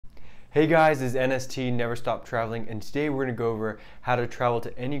Hey guys, this is NST, Never Stop Traveling, and today we're going to go over how to travel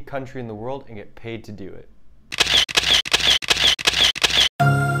to any country in the world and get paid to do it.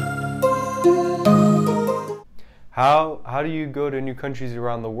 How do you go to new countries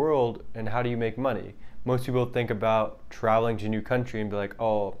around the world and how do you make money? Most people think about traveling to a new country and be like,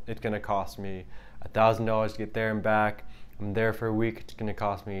 oh, it's going to cost me $1,000 to get there and back. I'm there for a week, it's going to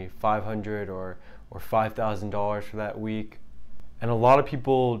cost me $500 or $5,000 for that week. And a lot of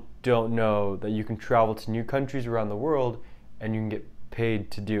people don't know that you can travel to new countries around the world and you can get paid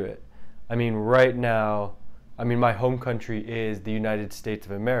to do it. I mean, right now, my home country is the United States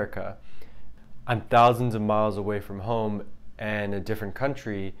of America. I'm thousands of miles away from home and a different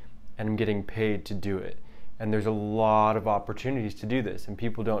country, and I'm getting paid to do it. And there's a lot of opportunities to do this, and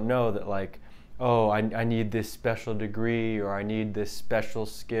people don't know that, like, oh, I need this special degree or I need this special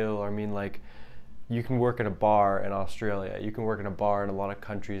skill. You can work in a bar in Australia, you can work in a bar in a lot of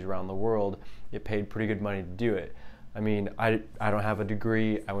countries around the world, get paid pretty good money to do it. I don't have a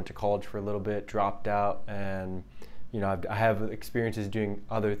degree, I went to college for a little bit, dropped out, and I have experiences doing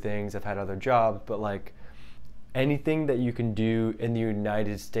other things, I've had other jobs, but like anything that you can do in the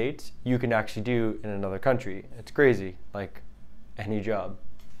United States, you can actually do in another country. It's crazy, like any job.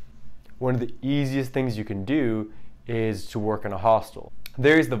 One of the easiest things you can do is to work in a hostel.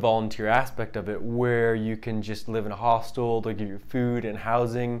 There's the volunteer aspect of it where you can just live in a hostel, they'll give you food and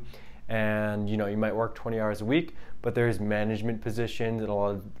housing, and you might work 20 hours a week, but there's management positions and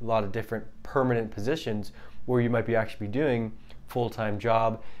a lot of different permanent positions where you might be actually doing full-time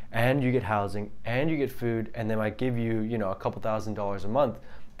job, and you get housing and you get food, and they might give you a couple $1,000s a month.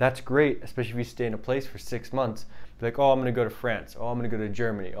 That's great, especially if you stay in a place for 6 months. Be like, oh, I'm gonna go to France, oh, I'm gonna go to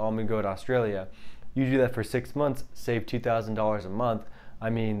Germany, oh, I'm gonna go to Australia. You do that for 6 months, save $2,000 a month.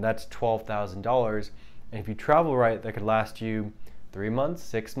 That's $12,000, and if you travel right, that could last you 3 months,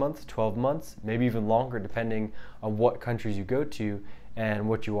 6 months, 12 months, maybe even longer, depending on what countries you go to and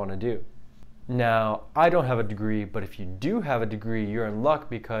what you want to do. Now, I don't have a degree, but if you do have a degree, you're in luck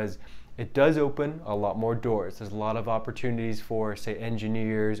because it does open a lot more doors. There's a lot of opportunities for, say,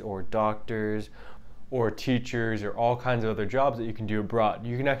 engineers or doctors or teachers or all kinds of other jobs that you can do abroad.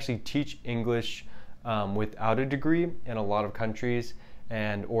 You can actually teach English without a degree in a lot of countries,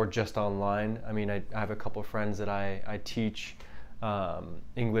 or just online. I have a couple of friends that I teach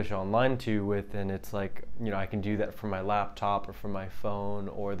English online with, and it's like, I can do that from my laptop or from my phone,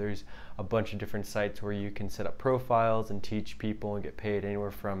 or there's a bunch of different sites where you can set up profiles and teach people and get paid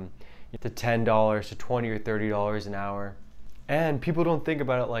anywhere from to $10 to $20 or $30 an hour. And people don't think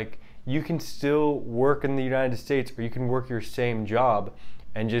about it, like, you can still work in the United States, or you can work your same job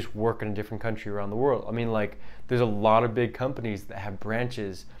and just work in a different country around the world. There's a lot of big companies that have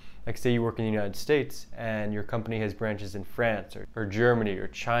branches. Like, say you work in the United States and your company has branches in France or Germany or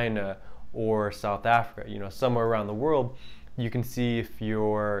China or South Africa, somewhere around the world. You can see if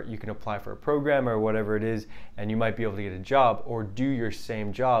you can apply for a program or whatever it is, and you might be able to get a job or do your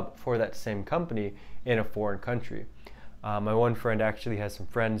same job for that same company in a foreign country. My one friend actually has some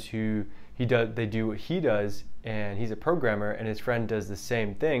friends who they do what he does, and he's a programmer, and his friend does the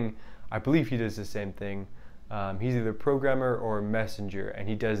same thing. I believe he does the same thing. He's either a programmer or a messenger, and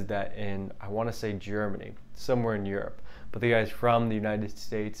he does that in, I want to say, Germany, somewhere in Europe. But the guy's from the United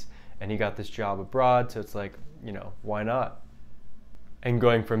States, and he got this job abroad, so it's like, why not? And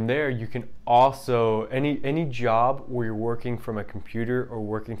going from there, you can also, any job where you're working from a computer or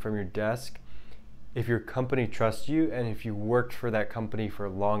working from your desk, if your company trusts you and if you worked for that company for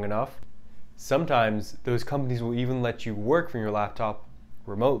long enough, sometimes those companies will even let you work from your laptop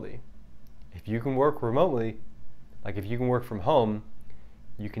remotely. If you can work remotely, like if you can work from home,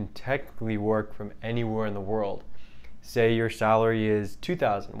 you can technically work from anywhere in the world. Say your salary is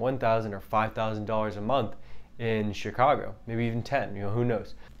 $2,000, $1,000, or $5,000 a month in Chicago, maybe even 10, who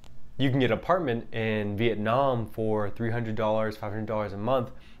knows. You can get an apartment in Vietnam for $300, $500 a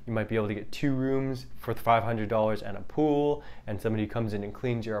month. You might be able to get 2 rooms for $500 and a pool, and somebody comes in and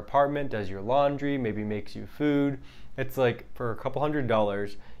cleans your apartment, does your laundry, maybe makes you food. It's like, for a couple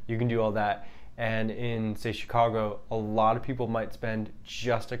 $100s, you can do all that. And in, say, Chicago, a lot of people might spend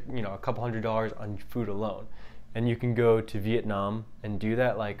just a couple $100s on food alone. And you can go to Vietnam and do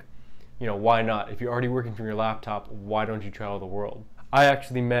that. Like, why not? If you're already working from your laptop, why don't you travel the world? I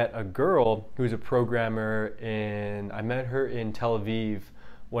actually met a girl who's a programmer I met her in Tel Aviv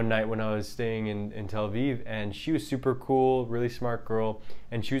one night when I was staying in Tel Aviv, and she was super cool, really smart girl,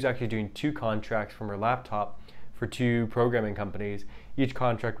 and she was actually doing 2 contracts from her laptop for 2 programming companies. Each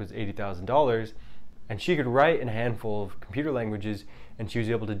contract was $80,000, and she could write in a handful of computer languages, and she was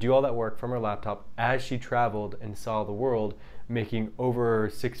able to do all that work from her laptop as she traveled and saw the world, making over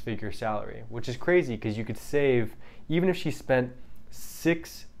six-figure salary, which is crazy because you could save, even if she spent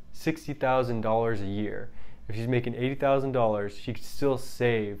 $60,000 a year, if she's making $80,000, she could still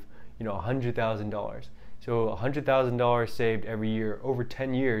save, $100,000. So $100,000 saved every year over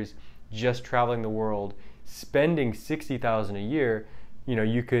 10 years, just traveling the world, spending $60,000 a year.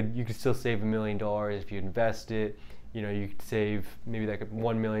 You could still save $1 million if you invest it. You could save maybe like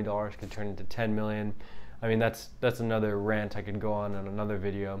 $1 million could turn into 10 million. I mean, that's another rant I could go on another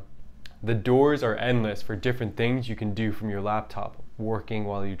video. The doors are endless for different things you can do from your laptop working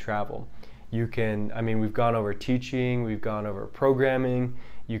while you travel. We've gone over teaching, we've gone over programming.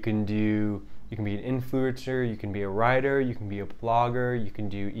 You can be an influencer, you can be a writer, you can be a blogger, you can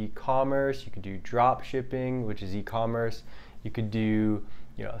do e-commerce, you can do drop shipping, which is e-commerce. You could do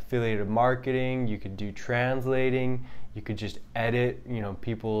affiliated marketing, you could do translating, you could just edit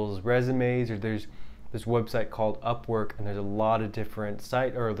people's resumes, or there's this website called Upwork, and there's a lot of different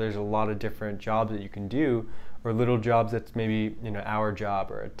there's a lot of different jobs that you can do, or little jobs that's maybe hour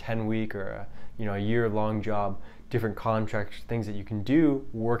job, or a 10-week, or a year-long job, different contracts, things that you can do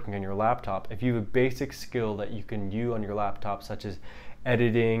working on your laptop. If you have a basic skill that you can do on your laptop, such as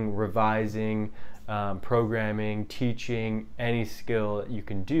editing, revising, programming, teaching, any skill that you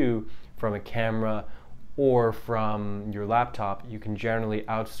can do from a camera or from your laptop, you can generally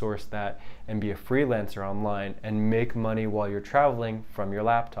outsource that and be a freelancer online and make money while you're traveling from your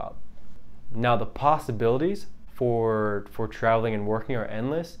laptop. Now, the possibilities for traveling and working are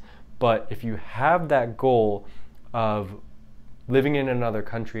endless, but if you have that goal of living in another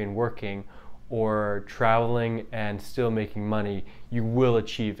country and working, or traveling and still making money, you will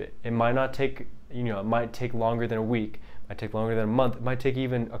achieve it. It might not take, it might take longer than a week, it might take longer than a month, it might take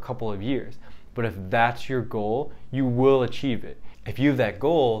even a couple of years. But if that's your goal, you will achieve it. If you have that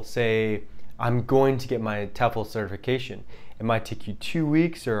goal, say, I'm going to get my TOEFL certification, it might take you 2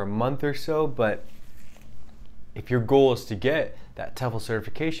 weeks or a month or so, but if your goal is to get that TOEFL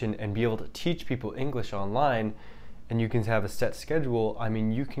certification and be able to teach people English online, and you can have a set schedule,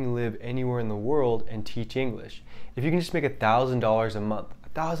 you can live anywhere in the world and teach English. If you can just make $1,000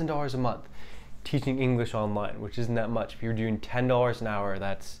 a month teaching English online, which isn't that much. If you're doing $10 an hour,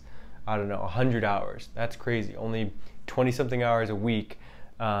 that's, 100 hours. That's crazy. Only 20-something hours a week,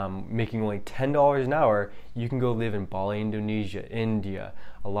 making only $10 an hour, you can go live in Bali, Indonesia, India,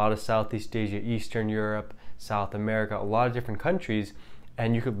 a lot of Southeast Asia, Eastern Europe, South America, a lot of different countries,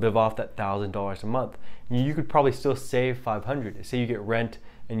 and you could live off that $1,000 a month. You could probably still save $500. Say you get rent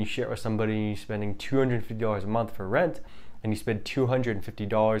and you share it with somebody and you're spending $250 a month for rent, and you spend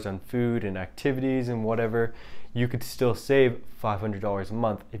 $250 on food and activities and whatever, you could still save $500 a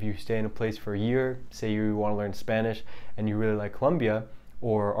month. If you stay in a place for a year, say you want to learn Spanish and you really like Colombia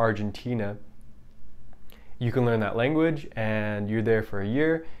or Argentina, you can learn that language and you're there for a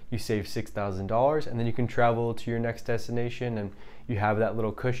year, you save $6,000, and then you can travel to your next destination and you have that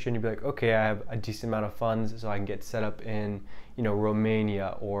little cushion. You'd be like, okay, I have a decent amount of funds so I can get set up in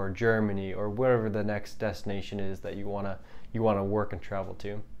Romania or Germany or wherever the next destination is that you want to work and travel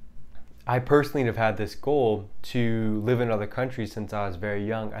to. I personally have had this goal to live in other countries since I was very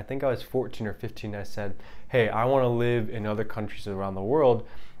young. I think I was 14 or 15. I said, hey, I want to live in other countries around the world,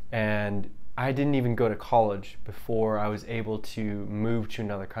 and I didn't even go to college before I was able to move to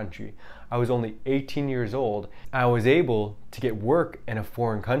another country. I was only 18 years old. I was able to get work in a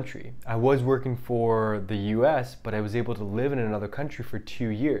foreign country. I was working for the US, but I was able to live in another country for 2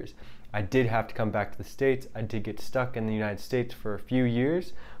 years. I did have to come back to the States. I did get stuck in the United States for a few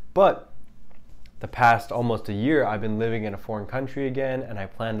years, but the past almost a year, I've been living in a foreign country again, and I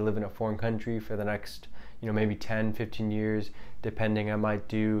plan to live in a foreign country for the next, maybe 10, 15 years, depending. I might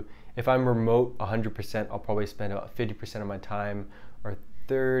do, if I'm remote 100%, I'll probably spend about 50% of my time, or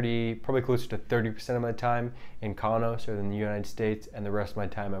 30, probably closer to 30% of my time in Kaunas, or in the United States, and the rest of my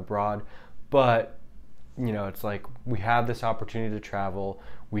time abroad. But, it's like we have this opportunity to travel.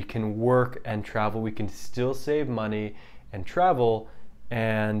 We can work and travel. We can still save money and travel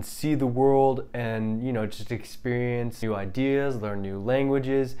and see the world and, just experience new ideas, learn new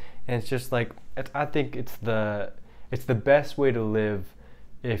languages. And it's just like, I think it's the best way to live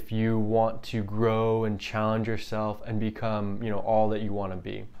if you want to grow and challenge yourself and become, all that you want to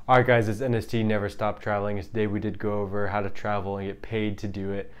be. All right, guys, it's NST Never Stop Traveling. Today we did go over how to travel and get paid to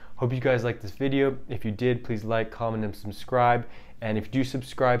do it. Hope you guys liked this video. If you did, please like, comment, and subscribe. And if you do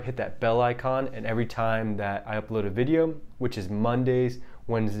subscribe, hit that bell icon, and every time that I upload a video, which is Mondays,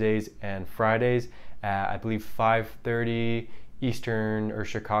 Wednesdays, and Fridays at, I believe, 5:30 Eastern or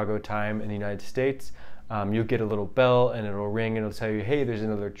Chicago time in the United States, you'll get a little bell and it'll ring and it'll tell you, hey, there's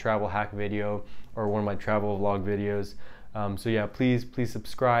another travel hack video or one of my travel vlog videos So yeah, please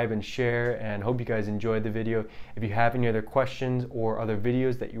subscribe and share, and hope you guys enjoyed the video. If you have any other questions or other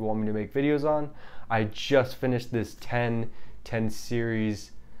videos that you want me to make videos on, I just finished this 10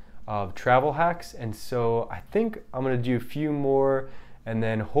 series of travel hacks, and so I think I'm gonna do a few more, and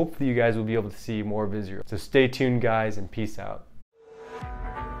then hopefully you guys will be able to see more of Israel. So stay tuned, guys, and peace out.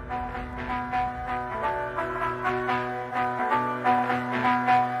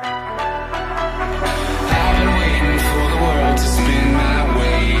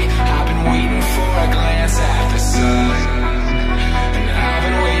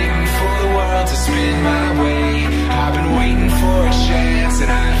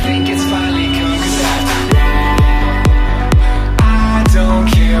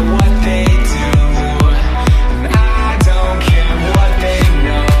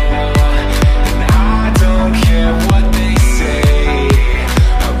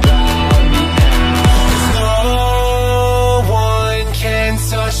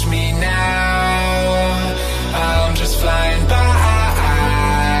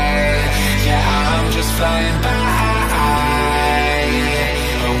 Flying by,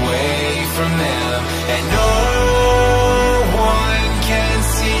 away from them, and no one can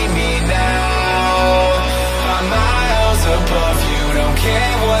see me now. I'm miles above you, don't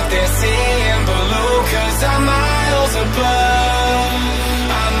care what they're seeing below, 'cause I'm miles above,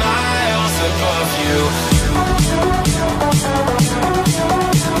 I'm miles above you.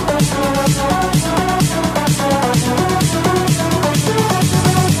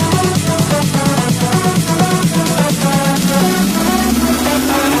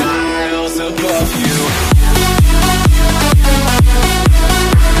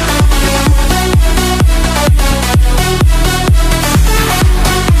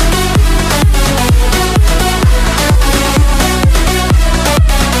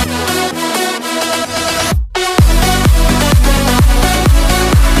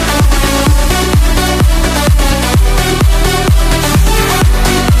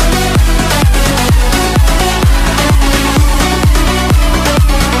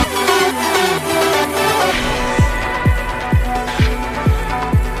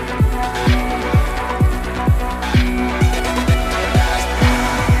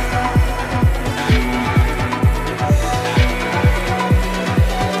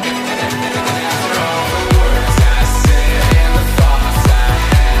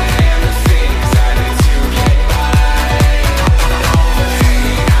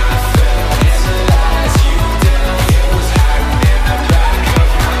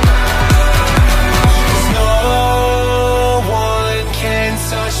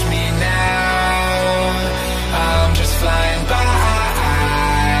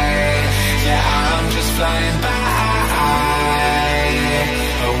 Flying